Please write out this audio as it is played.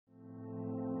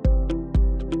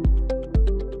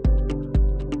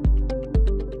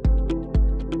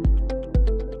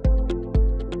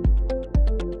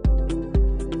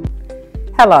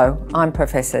Hello, I'm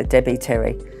Professor Debbie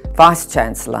Terry,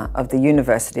 Vice-Chancellor of the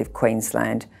University of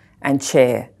Queensland and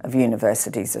Chair of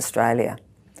Universities Australia.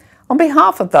 On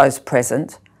behalf of those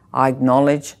present, I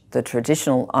acknowledge the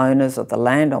traditional owners of the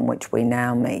land on which we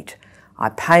now meet. I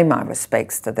pay my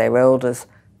respects to their elders,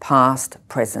 past,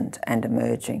 present and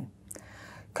emerging.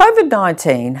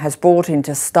 COVID-19 has brought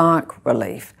into stark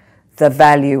relief the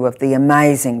value of the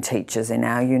amazing teachers in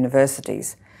our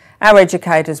universities. Our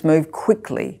educators moved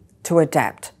quickly to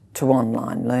adapt to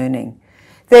online learning.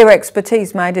 Their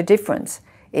expertise made a difference.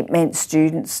 It meant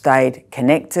students stayed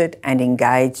connected and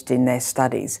engaged in their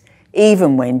studies,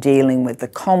 even when dealing with the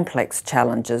complex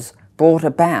challenges brought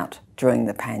about during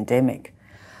the pandemic.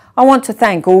 I want to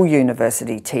thank all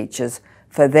university teachers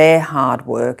for their hard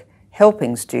work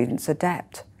helping students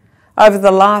adapt. Over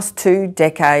the last 2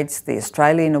 decades, the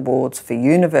Australian Awards for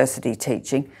University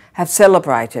Teaching have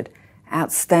celebrated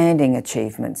outstanding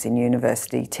achievements in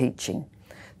university teaching.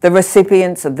 The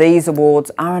recipients of these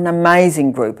awards are an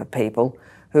amazing group of people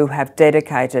who have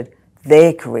dedicated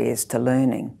their careers to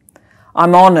learning.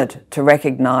 I'm honoured to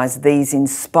recognise these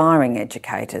inspiring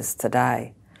educators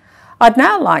today. I'd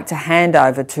now like to hand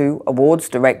over to Awards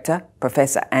Director,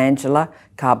 Professor Angela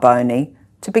Carboni,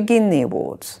 to begin the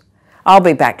awards. I'll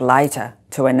be back later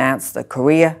to announce the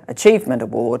Career Achievement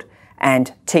Award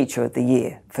and Teacher of the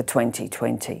Year for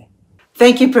 2020.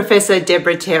 Thank you, Professor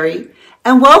Deborah Terry,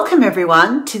 and welcome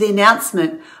everyone to the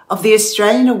announcement of the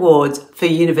Australian Awards for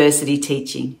University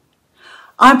Teaching.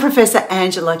 I'm Professor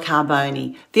Angela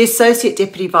Carboni, the Associate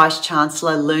Deputy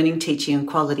Vice-Chancellor Learning, Teaching and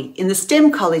Quality in the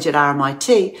STEM College at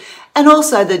RMIT and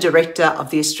also the Director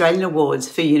of the Australian Awards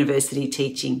for University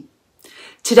Teaching.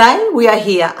 Today, we are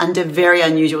here under very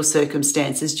unusual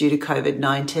circumstances due to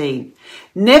COVID-19.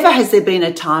 Never has there been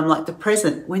a time like the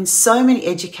present when so many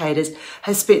educators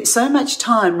have spent so much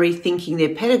time rethinking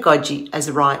their pedagogy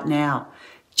as right now,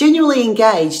 genuinely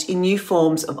engaged in new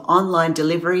forms of online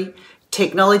delivery,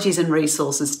 technologies and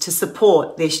resources to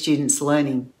support their students'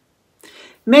 learning.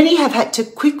 Many have had to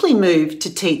quickly move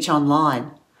to teach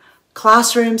online.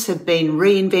 Classrooms have been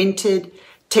reinvented,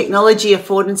 technology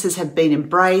affordances have been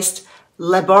embraced,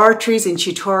 laboratories and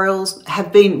tutorials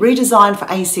have been redesigned for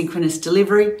asynchronous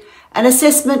delivery, and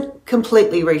assessment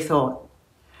completely rethought.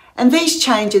 And these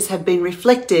changes have been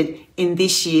reflected in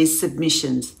this year's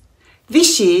submissions.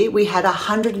 This year we had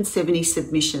 170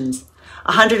 submissions,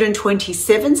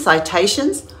 127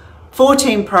 citations,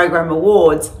 14 program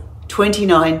awards,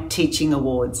 29 teaching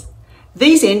awards.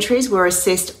 These entries were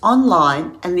assessed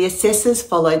online and the assessors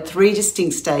followed 3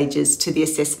 distinct stages to the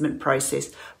assessment process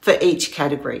for each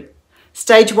category.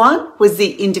 Stage 1 was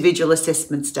the individual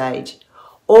assessment stage.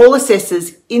 All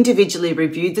assessors individually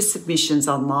reviewed the submissions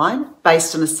online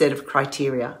based on a set of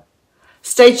criteria.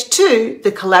 Stage 2,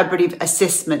 the collaborative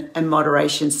assessment and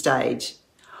moderation stage.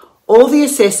 All the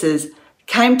assessors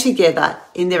came together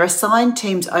in their assigned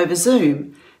teams over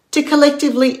Zoom to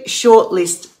collectively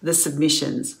shortlist the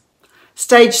submissions.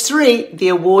 Stage 3, the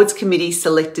awards committee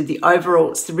selected the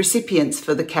overall recipients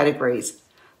for the categories.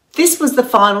 This was the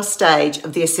final stage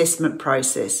of the assessment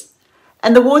process,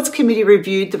 and the awards committee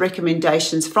reviewed the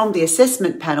recommendations from the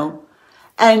assessment panel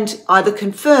and either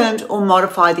confirmed or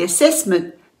modified the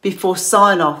assessment before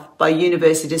sign-off by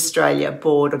University Australia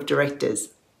Board of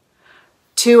Directors.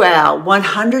 To our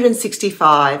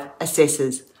 165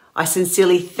 assessors, I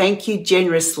sincerely thank you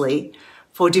generously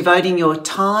for devoting your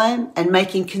time and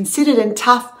making considered and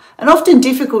tough and often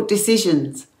difficult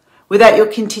decisions. Without your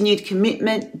continued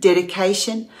commitment,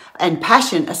 dedication and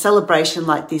passion, a celebration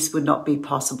like this would not be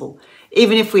possible,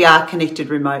 even if we are connected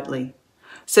remotely.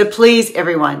 So please,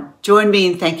 everyone, join me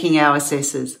in thanking our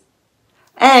assessors.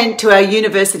 And to our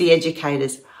university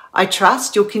educators, I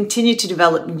trust you'll continue to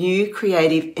develop new,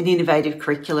 creative and innovative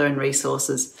curricula and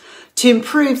resources to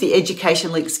improve the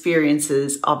educational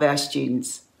experiences of our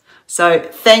students. So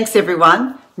thanks,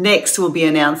 everyone. Next, we'll be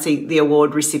announcing the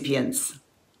award recipients.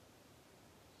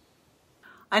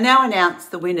 I now announce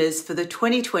the winners for the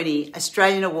 2020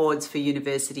 Australian Awards for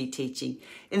University Teaching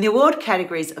in the award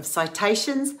categories of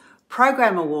Citations,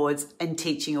 Program Awards and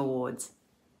Teaching Awards.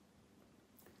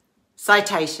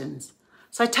 Citations.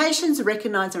 Citations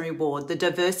recognise and reward the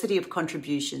diversity of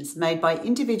contributions made by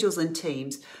individuals and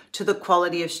teams to the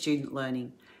quality of student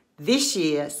learning. This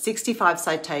year, 65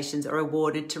 citations are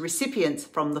awarded to recipients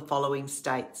from the following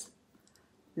states: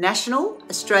 National,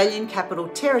 Australian Capital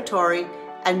Territory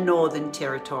and Northern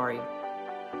Territory.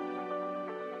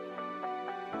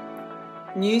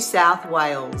 New South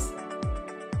Wales.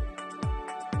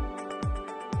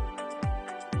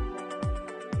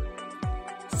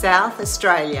 South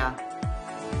Australia.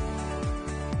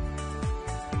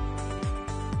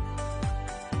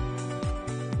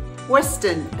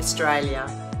 Western Australia,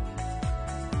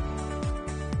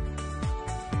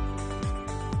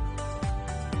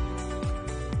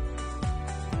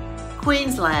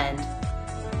 Queensland,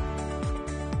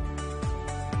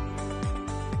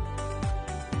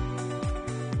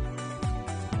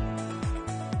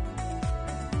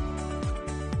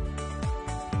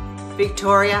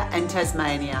 Victoria and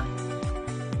Tasmania.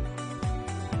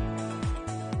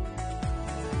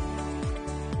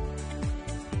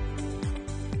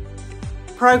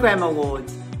 Program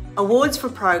Awards. Awards for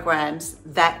programs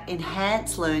that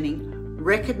enhance learning,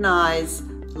 recognise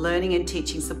learning and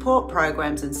teaching support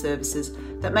programs and services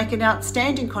that make an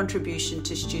outstanding contribution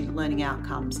to student learning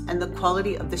outcomes and the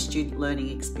quality of the student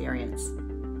learning experience.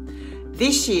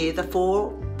 This year, the 4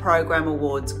 program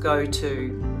awards go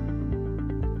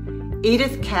to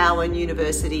Edith Cowan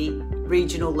University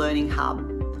Regional Learning Hub,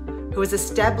 who has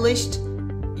established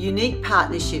unique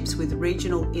partnerships with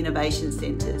regional innovation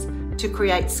centres to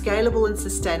create scalable and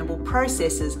sustainable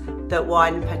processes that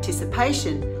widen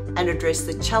participation and address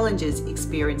the challenges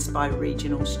experienced by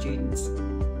regional students.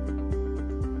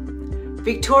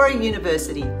 Victoria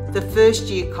University, the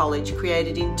first-year college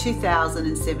created in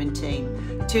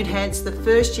 2017 to enhance the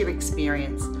first-year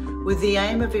experience with the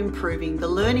aim of improving the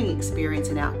learning experience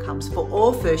and outcomes for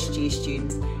all first-year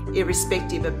students,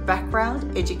 irrespective of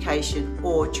background, education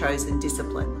or chosen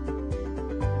discipline.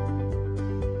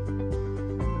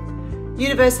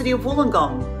 University of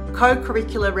Wollongong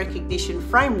Co-Curricular Recognition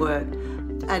Framework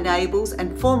enables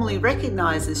and formally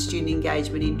recognises student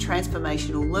engagement in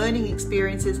transformational learning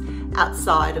experiences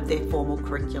outside of their formal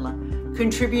curricula,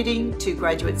 contributing to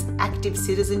graduates' active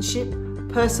citizenship,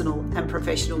 personal and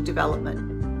professional development.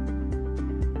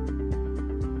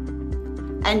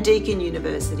 And Deakin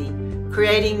University,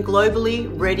 creating globally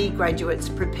ready graduates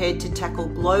prepared to tackle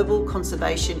global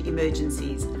conservation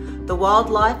emergencies. The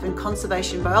Wildlife and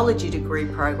Conservation Biology degree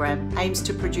program aims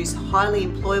to produce highly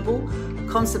employable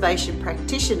conservation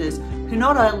practitioners who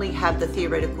not only have the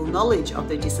theoretical knowledge of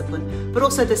their discipline, but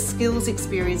also the skills,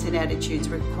 experience and attitudes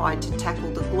required to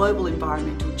tackle the global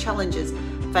environmental challenges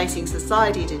facing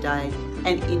society today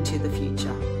and into the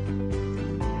future.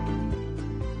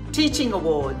 Teaching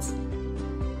Awards.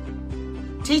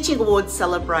 Teaching Awards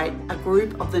celebrate a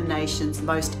group of the nation's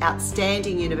most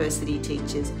outstanding university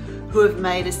teachers who have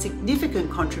made a significant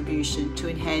contribution to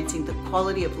enhancing the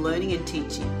quality of learning and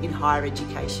teaching in higher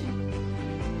education.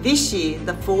 This year,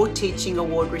 the 4 Teaching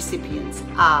Award recipients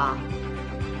are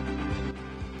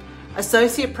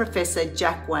Associate Professor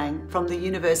Jack Wang from the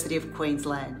University of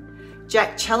Queensland.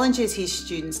 Jack challenges his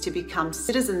students to become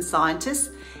citizen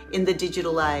scientists in the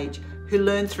digital age, who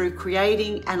learn through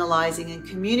creating, analysing and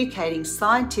communicating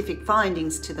scientific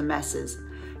findings to the masses.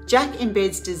 Jack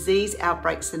embeds disease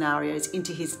outbreak scenarios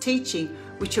into his teaching,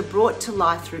 which are brought to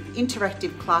life through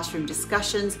interactive classroom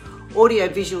discussions,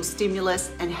 audio-visual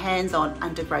stimulus and hands-on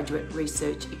undergraduate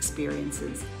research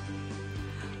experiences.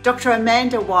 Dr.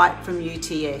 Amanda White from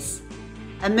UTS.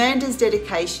 Amanda's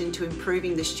dedication to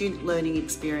improving the student learning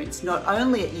experience not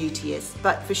only at UTS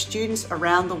but for students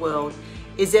around the world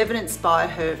is evidenced by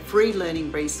her free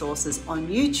learning resources on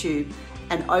YouTube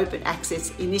and open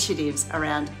access initiatives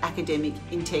around academic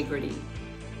integrity.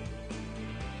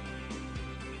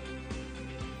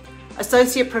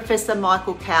 Associate Professor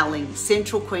Michael Cowling,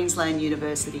 Central Queensland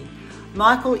University.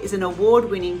 Michael is an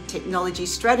award-winning technology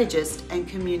strategist and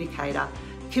communicator,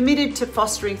 committed to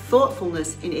fostering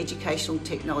thoughtfulness in educational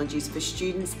technologies for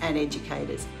students and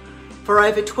educators. For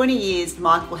over 20 years,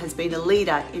 Michael has been a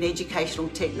leader in educational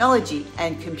technology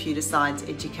and computer science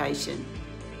education.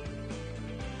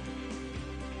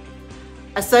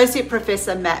 Associate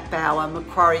Professor Matt Bauer,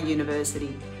 Macquarie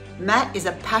University. Matt is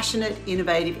a passionate,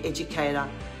 innovative educator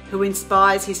who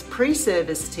inspires his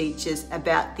pre-service teachers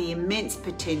about the immense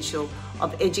potential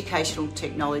of educational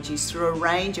technologies through a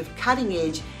range of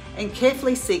cutting-edge and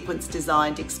carefully sequenced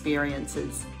designed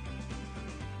experiences.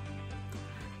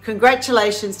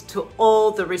 Congratulations to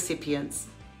all the recipients.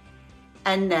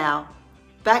 And now,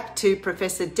 back to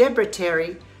Professor Deborah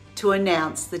Terry to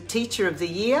announce the Teacher of the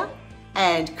Year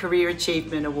and Career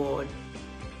Achievement Award.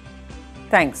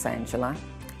 Thanks, Angela.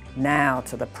 Now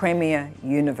to the Premier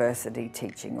University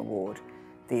Teaching Award,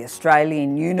 the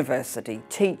Australian University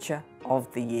Teacher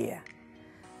of the Year.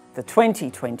 The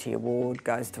 2020 award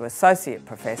goes to Associate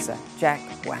Professor Jack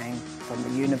Wang from the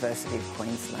University of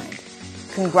Queensland.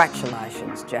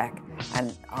 Congratulations, Jack,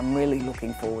 and I'm really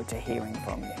looking forward to hearing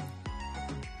from you.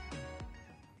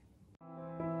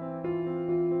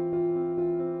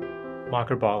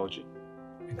 Microbiology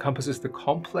encompasses the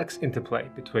complex interplay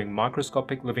between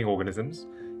microscopic living organisms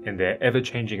and their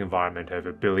ever-changing environment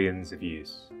over billions of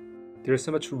years. There is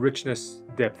so much richness,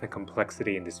 depth and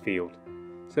complexity in this field.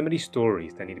 So many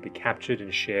stories that need to be captured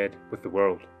and shared with the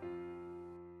world.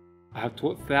 I have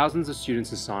taught thousands of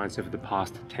students of science over the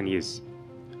past 10 years.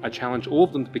 I challenge all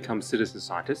of them to become citizen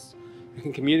scientists who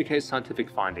can communicate scientific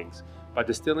findings by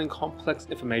distilling complex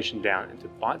information down into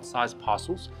bite-sized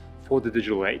parcels for the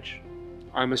digital age.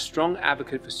 I am a strong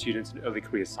advocate for students and early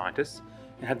career scientists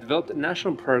and have developed a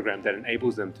national program that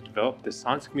enables them to develop their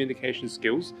science communication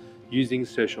skills using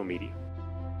social media.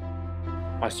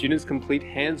 My students complete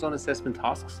hands-on assessment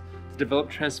tasks to develop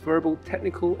transferable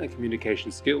technical and communication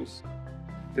skills.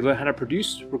 They learn how to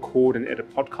produce, record and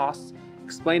edit podcasts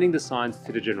explaining the science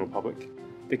to the general public.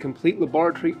 They complete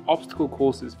laboratory obstacle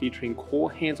courses featuring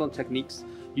core hands-on techniques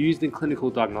used in clinical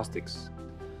diagnostics.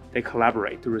 They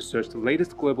collaborate to research the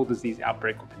latest global disease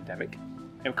outbreak or pandemic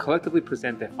and collectively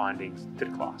present their findings to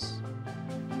the class.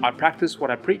 I practice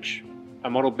what I preach. I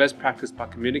model best practice by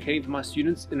communicating to my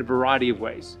students in a variety of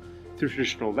ways, through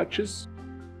traditional lectures,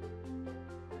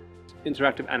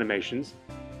 interactive animations,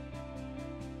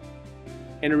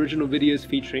 and original videos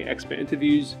featuring expert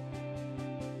interviews,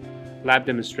 lab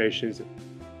demonstrations, and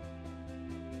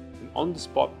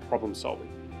on-the-spot problem solving.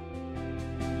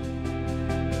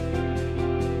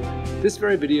 This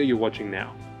very video you're watching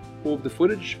now, all of the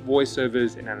footage,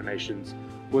 voiceovers, and animations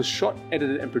was shot,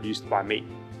 edited, and produced by me.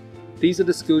 These are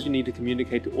the skills you need to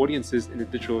communicate to audiences in the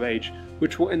digital age,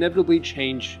 which will inevitably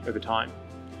change over time.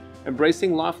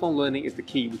 Embracing lifelong learning is the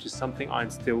key, which is something I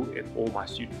instill in all my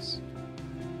students.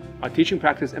 My teaching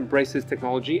practice embraces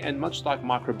technology, and much like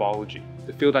microbiology,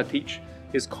 the field I teach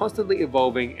is constantly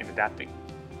evolving and adapting.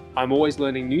 I'm always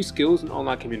learning new skills in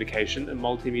online communication and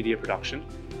multimedia production,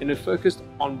 and am focused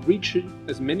on reaching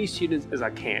as many students as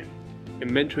I can and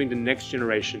mentoring the next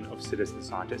generation of citizen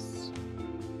scientists.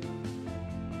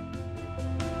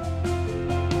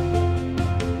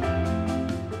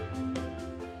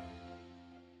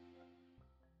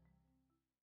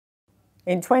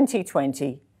 In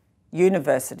 2020,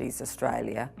 Universities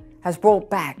Australia has brought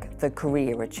back the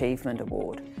Career Achievement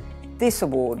Award. This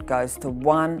award goes to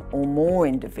one or more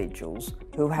individuals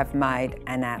who have made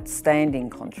an outstanding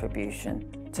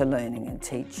contribution to learning and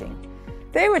teaching.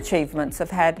 Their achievements have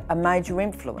had a major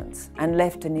influence and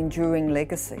left an enduring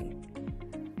legacy.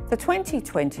 The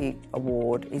 2020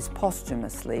 award is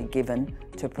posthumously given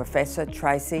to Professor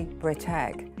Tracy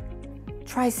Bretag.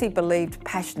 Tracy believed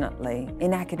passionately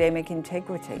in academic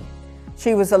integrity.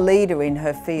 She was a leader in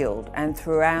her field, and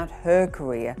throughout her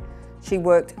career, she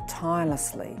worked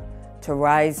tirelessly to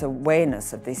raise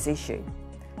awareness of this issue.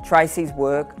 Tracy's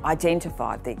work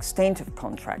identified the extent of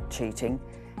contract cheating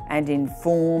and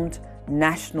informed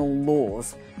national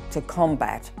laws to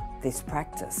combat this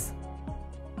practice.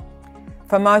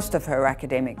 For most of her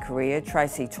academic career,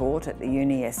 Tracy taught at the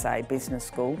UniSA Business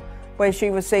School, where she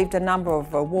received a number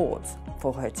of awards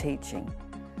for her teaching.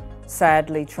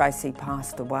 Sadly, Tracy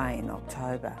passed away in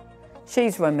October.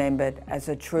 She's remembered as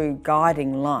a true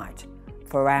guiding light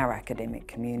for our academic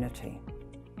community.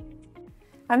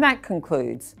 And that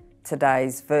concludes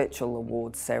today's virtual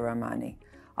awards ceremony.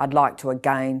 I'd like to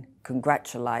again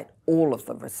congratulate all of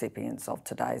the recipients of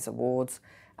today's awards,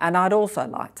 and I'd also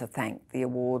like to thank the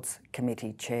awards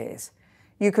committee chairs.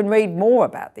 You can read more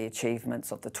about the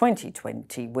achievements of the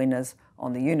 2020 winners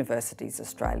on the Universities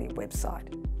Australia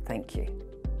website. Thank you.